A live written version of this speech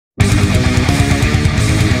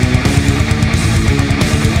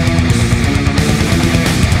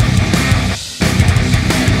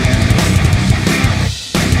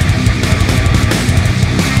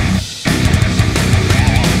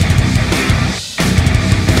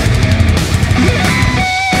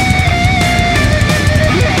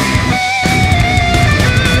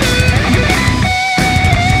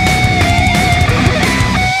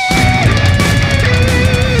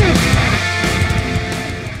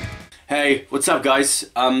Hey, what's up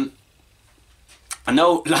guys? I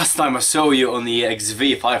know last time I saw you on the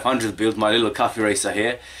XV500 build, my little coffee racer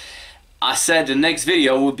here, I said the next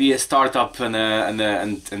video would be a startup and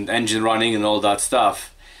engine running and all that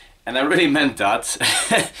stuff. And I really meant that.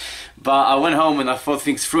 But I went home and I thought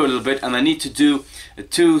things through a little bit, and I need to do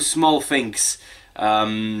two small things,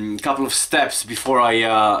 couple of steps before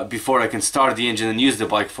I can start the engine and use the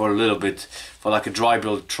bike for a little bit, for like a dry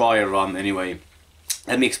build trial run anyway.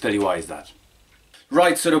 Let me explain why is that.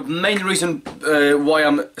 Right, so the main reason why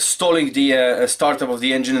I'm stalling the startup of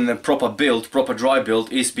the engine and the proper build, proper dry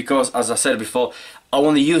build, is because, as I said before, I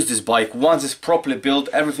want to use this bike. Once it's properly built,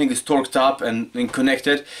 everything is torqued up and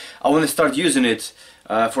connected, I want to start using it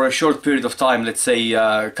for a short period of time, let's say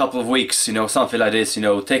a couple of weeks, you know, something like this, you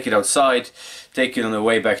know, take it outside, take it on the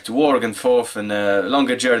way back to work and forth, and a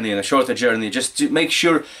longer journey and a shorter journey, just to make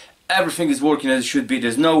sure everything is working as it should be.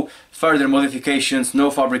 There's no further modifications, no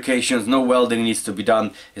fabrications, no welding needs to be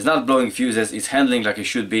done. It's not blowing fuses, it's handling like it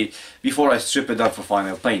should be before I strip it up for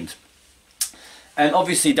final paint. And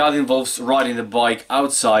obviously that involves riding the bike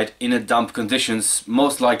outside in a damp conditions,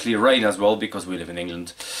 most likely rain as well, because we live in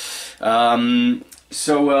England.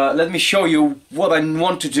 So let me show you what I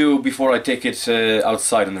want to do before I take it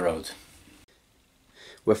outside on the road.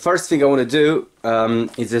 Well, first thing I want to do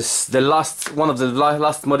is one of the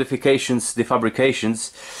last modifications, the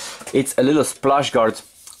fabrications. It's a little splash guard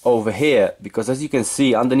over here, because as you can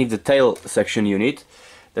see underneath the tail section unit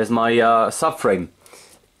there's my subframe,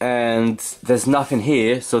 and there's nothing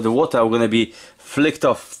here, so the water are going to be flicked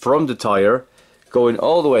off from the tire, going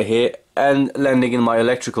all the way here and landing in my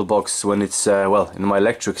electrical box when it's well, in my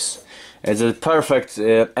electrics. It's a perfect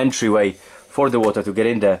entryway for the water to get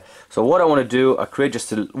in there. So what I want to do, I create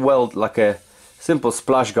just a weld, like a simple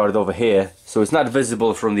splash guard over here, so it's not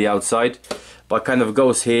visible from the outside, but kind of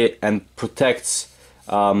goes here and protects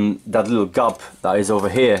that little gap that is over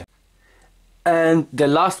here. And the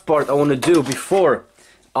last part I want to do before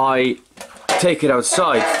I take it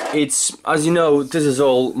outside, it's, as you know, this is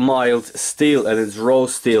all mild steel and it's raw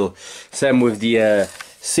steel. Same with the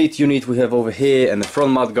seat unit we have over here, and the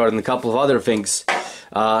front mud guard and a couple of other things.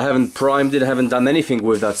 I haven't primed it, I haven't done anything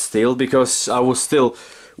with that steel because I was still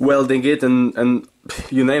welding it and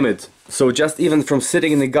you name it. So just even from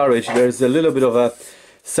sitting in the garage, there's a little bit of a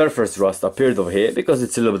surface rust appeared over here because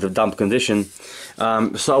it's a little bit of damp condition.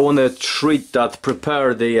 So I want to treat that,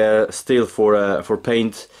 prepare the steel for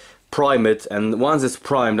paint, prime it, and once it's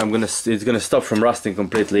primed, it's gonna stop from rusting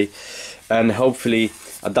completely, and hopefully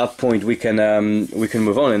at that point we can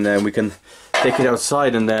move on and we can take it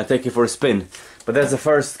outside and take it for a spin. But that's the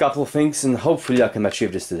first couple of things, and hopefully I can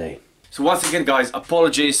achieve this today. So once again guys,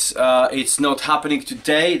 apologies, it's not happening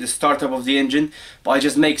today, the startup of the engine, but it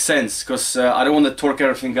just makes sense, because I don't want to torque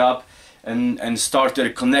everything up and start to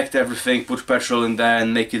connect everything, put petrol in there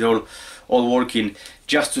and make it all working,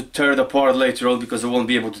 just to tear it apart later on, because I won't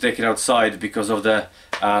be able to take it outside because of the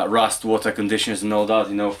rust, water conditions and all that.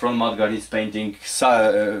 You know, front mudguard needs painting,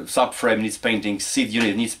 subframe needs painting, seat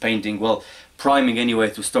unit needs painting, well, priming anyway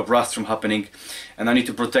to stop rust from happening, and I need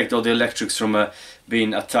to protect all the electrics from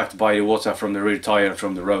being attacked by the water from the rear tire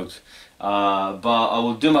from the road. But I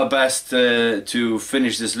will do my best to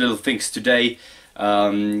finish these little things today,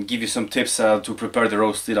 give you some tips to prepare the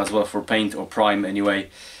raw steel as well for paint or prime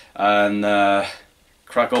anyway, and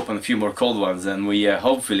crack open a few more cold ones, and we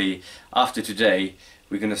hopefully after today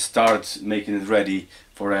we're gonna start making it ready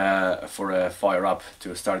for a fire up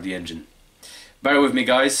to start the engine. Bear with me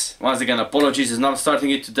guys, once again apologies, it's not starting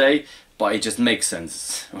it today, but it just makes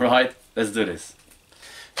sense. Alright, let's do this.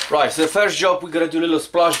 Right, so the first job, we're gonna do a little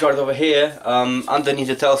splash guard over here, underneath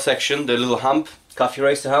the tail section, the little hump, coffee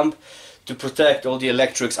racer hump, to protect all the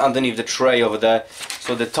electrics underneath the tray over there,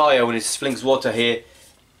 so the tire, when it flings water here,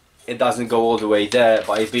 it doesn't go all the way there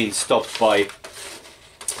by being stopped by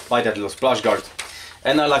that little splash guard.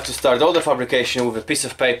 And I like to start all the fabrication with a piece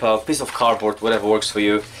of paper, piece of cardboard, whatever works for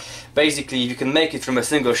you. Basically, you can make it from a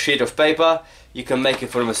single sheet of paper, you can make it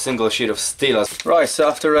from a single sheet of steel. Right, so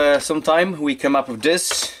after some time we come up with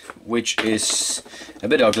this, which is a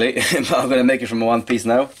bit ugly, but I'm gonna make it from one piece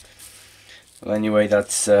now. Well, anyway,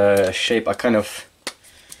 that's a shape I kind of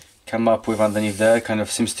come up with underneath there. Kind of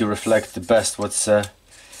seems to reflect the best what's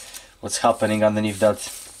happening underneath that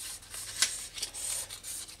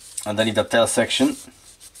tail section.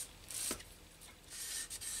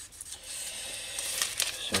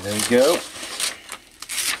 So there we go.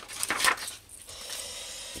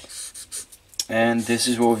 And this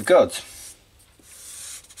is what we've got,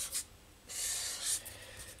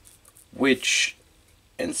 which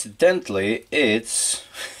incidentally it's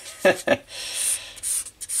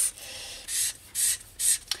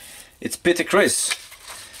It's Peter Criss,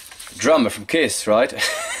 drummer from Kiss, right?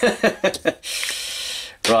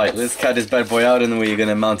 Right, let's cut this bad boy out and we're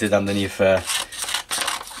gonna mount it underneath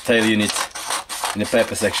tail unit in the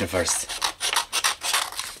pepper section first.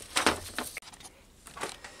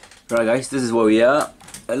 Right guys, this is where we are.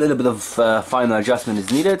 A little bit of final adjustment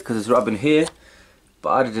is needed because it's rubbing here, but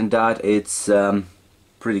other than that it's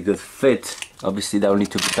pretty good fit. Obviously that will need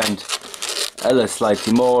to be bent a little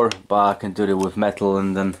slightly more, but I can do it with metal,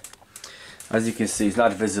 and then as you can see it's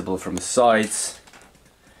not visible from the sides,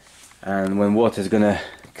 and when water is gonna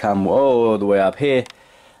come all the way up here,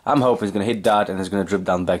 I'm hoping it's gonna hit that and it's gonna drip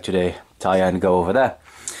down back to the tire and go over there,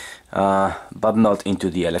 but not into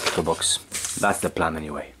the electrical box. That's the plan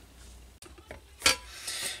anyway.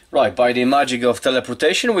 Right, by the magic of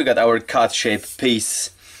teleportation we got our cut shape piece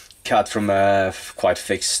cut from quite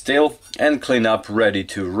thick steel and clean up, ready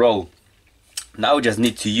to roll. Now we just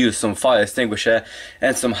need to use some fire extinguisher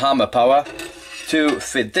and some hammer power to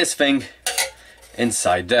fit this thing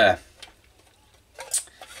inside there.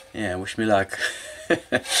 Yeah, wish me luck.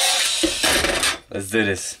 Let's do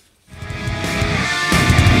this.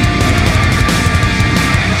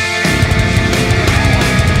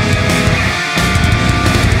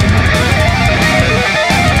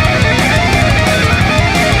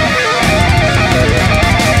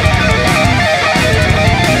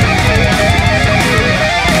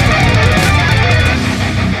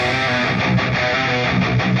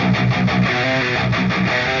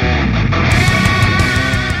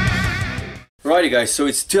 Alrighty guys, so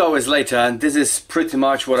it's 2 hours later and this is pretty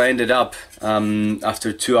much what I ended up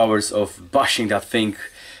after 2 hours of bashing that thing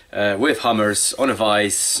with hammers on a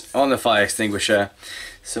vise, on a fire extinguisher.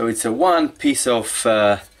 So it's a one piece of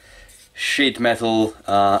sheet metal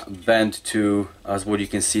bent to, as what you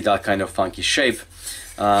can see, that kind of funky shape.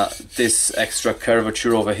 This extra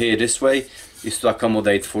curvature over here this way is to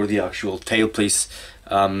accommodate for the actual tailpiece,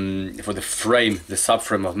 for the frame, the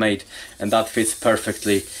subframe I've made, and that fits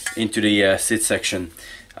perfectly into the seat section.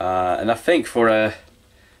 And I think for a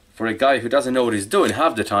guy who doesn't know what he's doing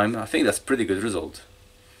half the time, I think that's a pretty good result.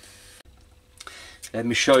 Let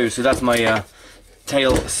me show you. So that's my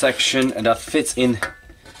tail section, and that fits in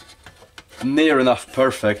near enough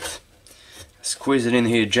perfect. Squeeze it in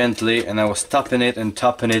here gently, and I was tapping it and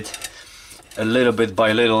tapping it a little bit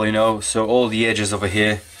by little, you know, so all the edges over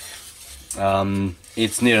here,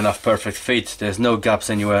 it's near enough perfect fit. There's no gaps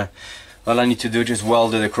anywhere. All I need to do is just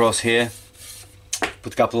weld it across here,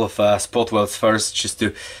 put a couple of spot welds first just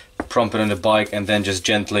to prompt it on the bike, and then just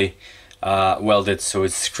gently weld it so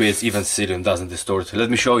it creates even seat and doesn't distort. Let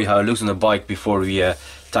me show you how it looks on the bike before we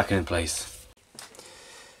tuck it in place.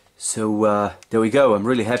 So there we go. I'm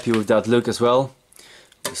really happy with that look as well.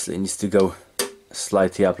 Obviously it needs to go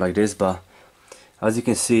slightly up like this, but as you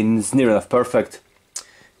can see it's near enough perfect.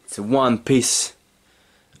 It's a one piece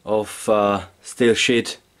of steel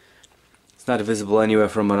sheet. It's not visible anywhere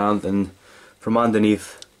from around, and from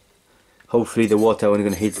underneath hopefully the water, when it's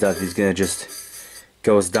gonna hit that, is gonna just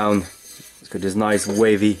goes down. It's got this nice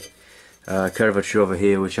wavy curvature over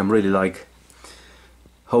here, which I'm really like.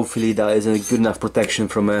 Hopefully that is a good enough protection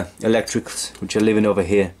from electrics which are living over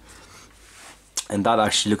here, and that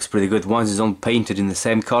actually looks pretty good. Once it's on painted in the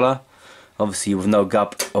same color, obviously with no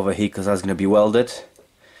gap over here because that's gonna be welded,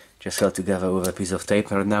 just held together with a piece of tape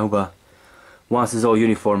right now, but once it's all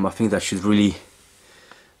uniform, I think that should really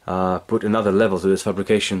put another level to this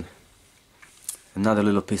fabrication. Another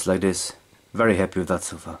little piece like this. Very happy with that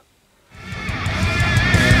so far.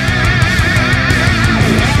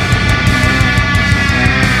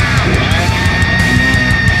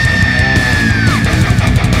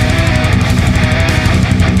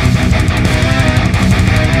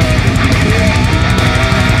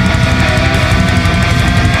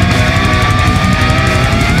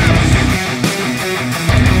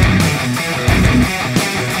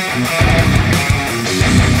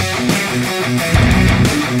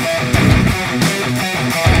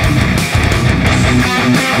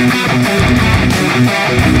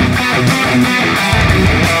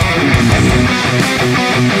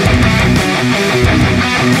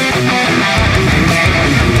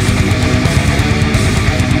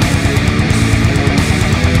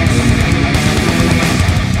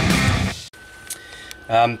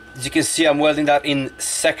 As you can see, I'm welding that in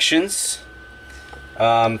sections.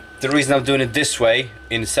 The reason I'm doing it this way,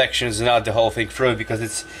 in sections, and not the whole thing through, because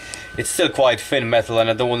it's still quite thin metal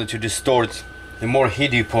and I don't want it to distort. The more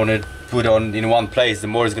heat you put on in one place, the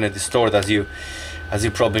more it's going to distort, as you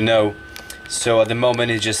probably know. So at the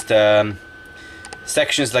moment it's just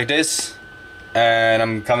sections like this, and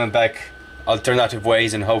I'm coming back alternative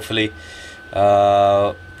ways, and hopefully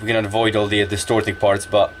we can avoid all the distorting parts.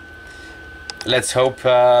 But let's hope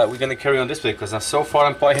we're gonna carry on this way, because so far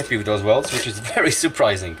I'm quite happy with those welds, which is very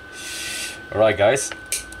surprising. Alright guys,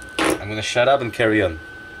 I'm gonna shut up and carry on.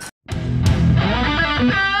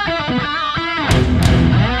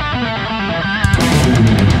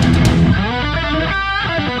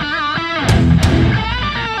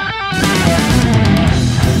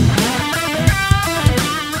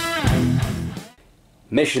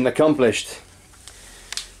 Mission accomplished.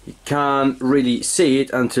 You can't really see it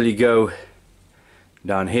until you go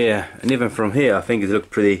down here, and even from here I think it looked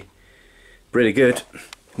pretty good.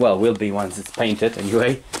 Well, will be once it's painted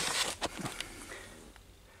anyway.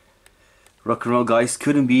 Rock and roll, guys.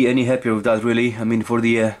 Couldn't be any happier with that, really. I mean, for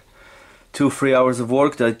the 2-3 hours of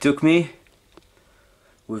work that it took me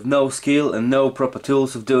with no skill and no proper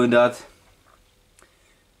tools of doing that,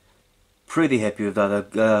 pretty happy with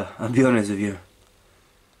that, I'll be honest with you.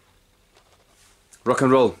 Rock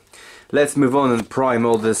and roll. Let's move on and prime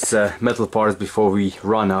all this metal parts before we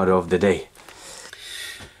run out of the day.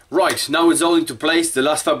 Right, now it's all into place. The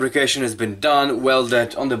last fabrication has been done,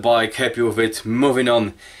 welded on the bike, happy with it. Moving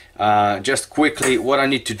on. Just quickly, what I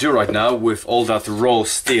need to do right now with all that raw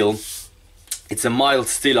steel. It's a mild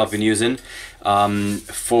steel I've been using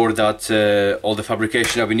for that all the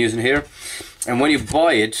fabrication I've been using here. And when you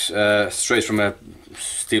buy it straight from a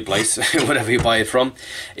steel place, whatever you buy it from,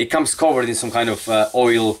 it comes covered in some kind of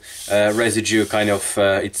oil residue, kind of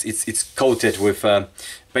it's coated with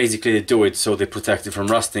basically they do it so they protect it from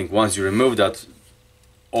rusting. Once you remove that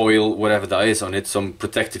oil, whatever that is on it, some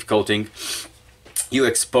protective coating, you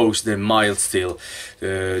expose the mild steel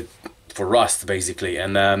for rust basically,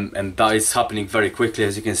 and that is happening very quickly,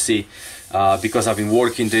 as you can see, because I've been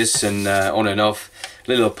working this and on and off.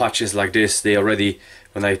 Little patches like this, they already,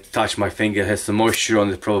 when I touch my finger, has some moisture on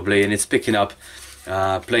it probably, and it's picking up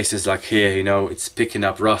places like here, you know, it's picking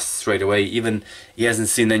up rust straight away. Even he hasn't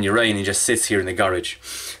seen any rain, he just sits here in the garage.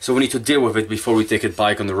 So we need to deal with it before we take it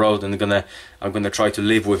back on the road, and I'm gonna try to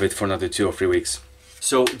live with it for another 2 or 3 weeks.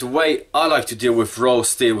 So the way I like to deal with raw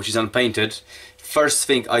steel, which is unpainted, first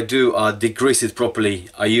thing I do, degrease it properly.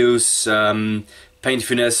 I use paint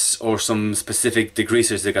thinners or some specific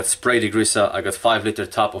degreasers. I got spray degreaser, I got 5-liter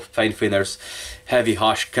tub of paint thinners, heavy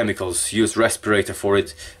harsh chemicals, use respirator for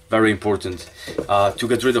it, very important, to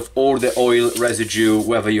get rid of all the oil residue,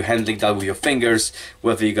 whether you're handling that with your fingers,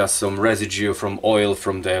 whether you got some residue from oil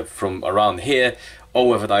from around here, or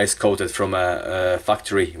whether that is coated from a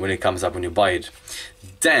factory when it comes up when you buy it.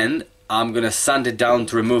 Then I'm gonna sand it down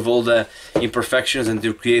to remove all the imperfections and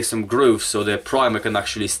to create some grooves so the primer can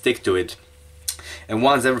actually stick to it. And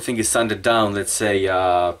once everything is sanded down, let's say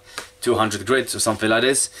 200 grit or something like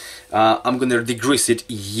this, I'm gonna degrease it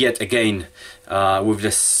yet again with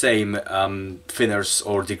the same thinners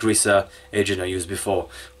or degreaser agent I used before.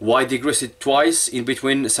 Why degrease it twice in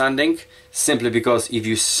between sanding? Simply because if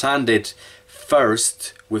you sand it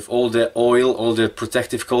first with all the oil, all the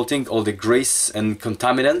protective coating, all the grease and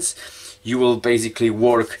contaminants, you will basically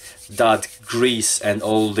work that grease and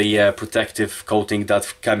all the protective coating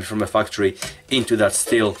that came from a factory into that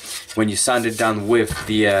steel. When you sand it down with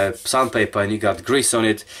the sandpaper and you got grease on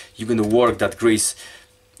it, you're going to work that grease,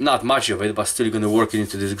 not much of it, but still you're going to work it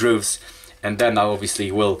into these grooves, and then that obviously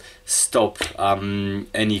will stop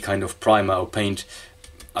any kind of primer or paint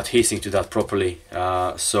adhering to that properly.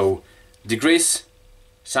 So degrease,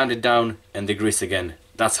 sand it down, and degrease again.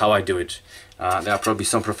 That's how I do it. There are probably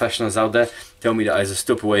some professionals out there tell me that is a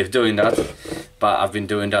stupid way of doing that, but I've been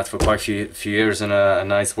doing that for quite a few years, and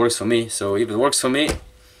it works for me. So if it works for me,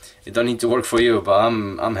 it don't need to work for you, but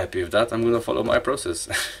I'm happy with that. I'm gonna follow my process.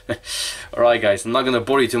 Alright guys, I'm not gonna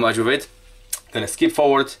bore you too much with it. I'm gonna skip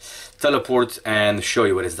forward, teleport, and show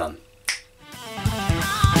you what it's done.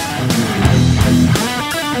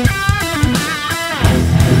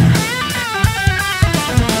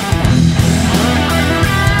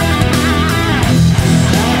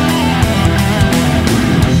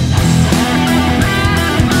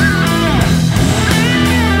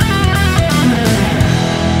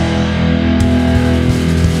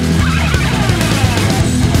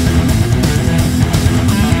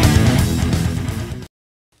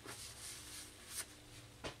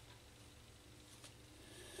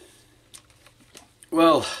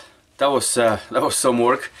 Well, that was some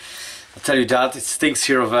work. I'll tell you that. It stinks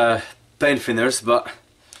here of paint thinners, but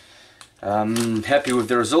I'm happy with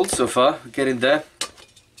the results so far. Getting there.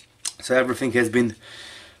 So everything has been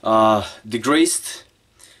degreased.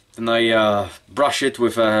 Then I brush it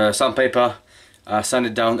with sandpaper, sand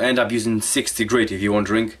it down. End up using 60 grit, if you're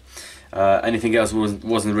wondering. Anything else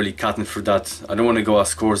wasn't really cutting through that. I don't want to go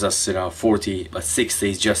as coarse as 40, but 60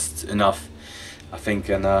 is just enough. I think,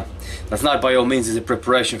 and that's not by all means is a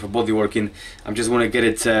preparation for bodyworking. I just want to get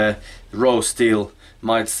it raw steel,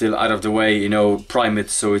 mild steel out of the way, you know, prime it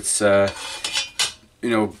so it's you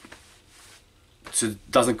know, so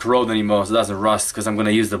it doesn't corrode anymore, so it doesn't rust, because I'm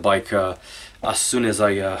gonna use the bike as soon as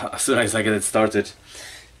I get it started.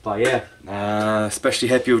 But yeah, especially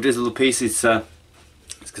happy with this little piece. It's got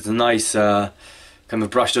a nice kind of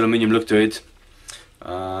brushed aluminium look to it.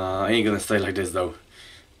 Ain't gonna stay like this though,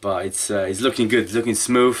 but it's looking good, it's looking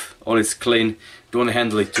smooth, all is clean. Don't want to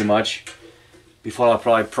handle it too much before I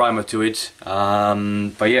apply primer to it.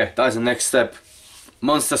 But yeah, that's the next step.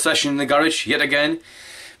 Monster session in the garage yet again,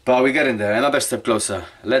 but we're getting there, another step closer.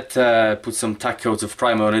 Let's put some tack coats of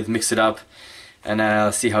primer on it, mix it up,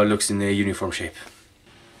 and see how it looks in the uniform shape.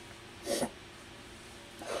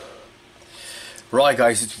 Right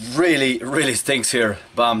guys, it really stinks here,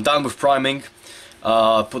 but I'm done with priming.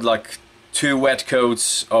 Put like 2 wet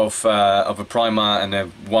coats of a primer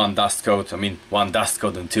and one dust coat. I mean, 1 dust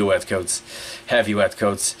coat and 2 wet coats, heavy wet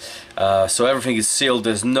coats. So everything is sealed.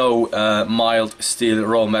 There's no mild steel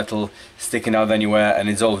raw metal sticking out anywhere, and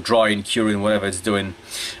it's all dry and curing whatever it's doing.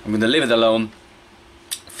 I'm gonna leave it alone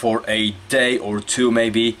for a day or 2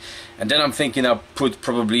 maybe, and then I'm thinking I'll put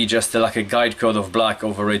probably just like a guide coat of black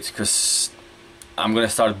over it, because I'm gonna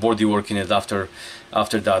start body working it after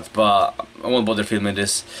that, but I won't bother filming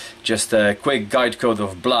this. Just a quick guide coat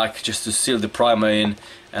of black just to seal the primer in,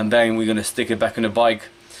 and then we're gonna stick it back on the bike,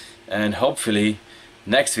 and hopefully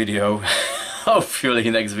next video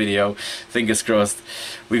fingers crossed,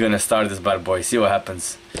 we're gonna start this bad boy, see what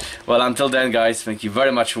happens. Well, until then guys, thank you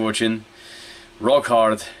very much for watching. Rock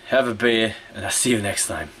hard, have a beer, and I'll see you next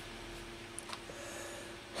time.